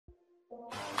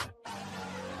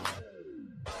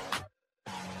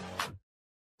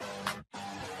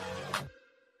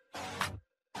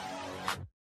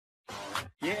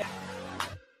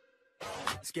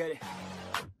Let's get it.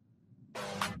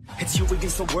 It's you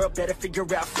against the world, better figure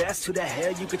out fast who the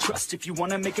hell you can trust. If you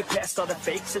wanna make it past all the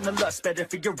fakes and the lust, better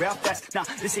figure out fast. Nah,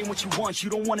 this ain't what you want,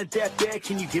 you don't want it that bad.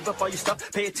 Can you give up all your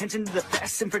stuff? Pay attention to the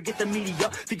facts and forget the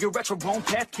media. Figure out your own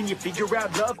path, can you figure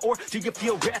out love? Or do you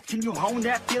feel wrath? Can you hone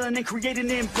that feeling and create an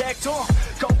impact? Go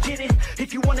get it,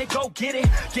 if you want it, go get it.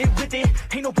 Get with it,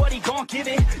 ain't nobody gon' give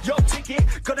it your ticket,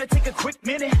 gonna take a quick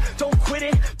minute. Don't quit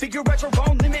it, figure out your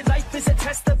own limit. Life is a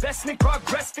test of investment,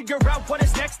 progress. Figure out what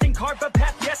is next and carve a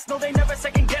path, yes. No, they never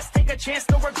second guess, take a chance,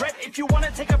 no regret. If you wanna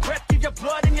take a breath, give your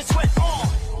blood and your sweat.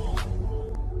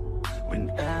 When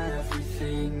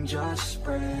everything just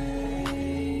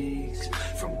breaks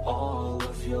from all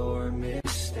of your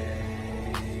mistakes,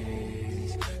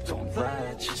 don't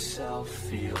let yourself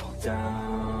feel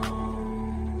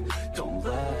down. Don't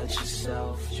let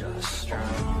yourself just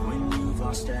drown. When you've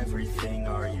lost everything,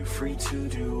 are you free to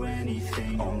do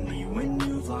anything? Only when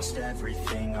you've lost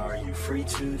everything, are you free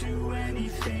to do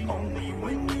anything? Only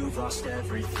when you've lost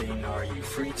everything, are you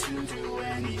free to do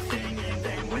anything? And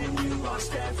then when you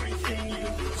lost everything, you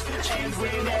lose the chance. And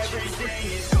when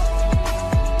everything is gone,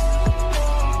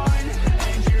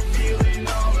 and you're feeling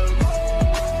all alone,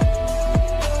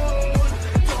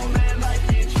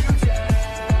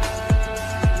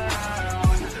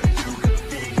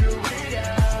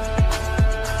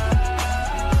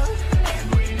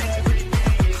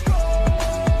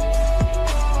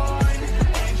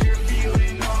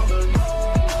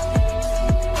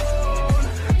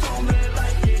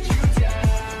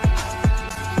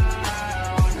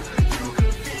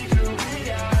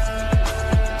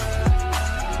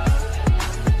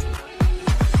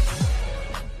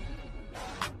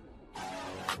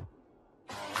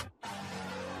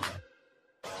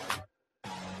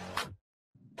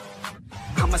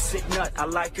 I'm a sick nut, I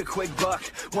like a quick buck.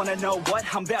 Wanna know what?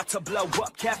 I'm about to blow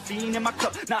up. Caffeine in my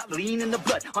cup, not lean in the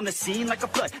blood. On the scene like a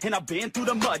flood, and I've been through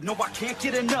the mud. No, I can't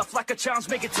get enough, like a challenge,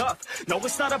 make it tough. No,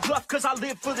 it's not a bluff, cause I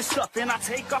live for this stuff. And I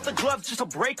take off the gloves just to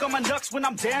break on my knucks. When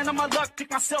I'm down on my luck, pick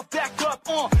myself back up.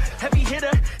 Heavy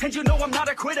hitter, and you know I'm not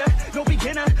a quitter. No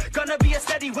beginner, gonna be a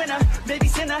steady winner. Maybe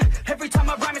sinner, every time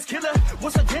I rhyme is killer.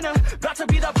 What's a dinner? About to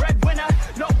be the breadwinner.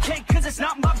 No cake, cause it's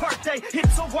not my birthday.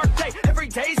 It's a work day, every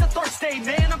day's a Thursday.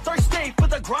 Man, I'm thirsty for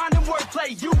the grind and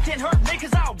wordplay. You can hurt me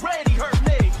cause I already hurt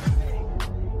me.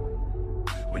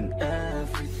 When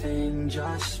everything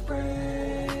just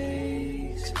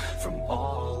breaks from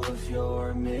all of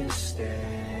your mistakes,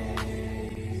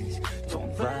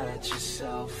 don't let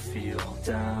yourself feel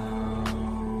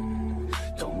down.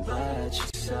 Don't let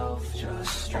yourself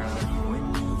just drown.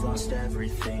 When you've lost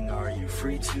everything, are you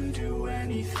free to do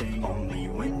anything? Only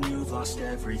when you've lost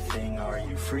everything, are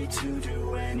you free to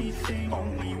do anything?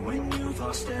 Only when you've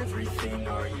lost everything,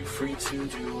 are you free to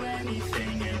do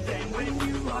anything? And then when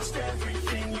you lost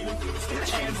everything, you lose the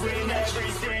chance. When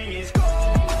everything is gone,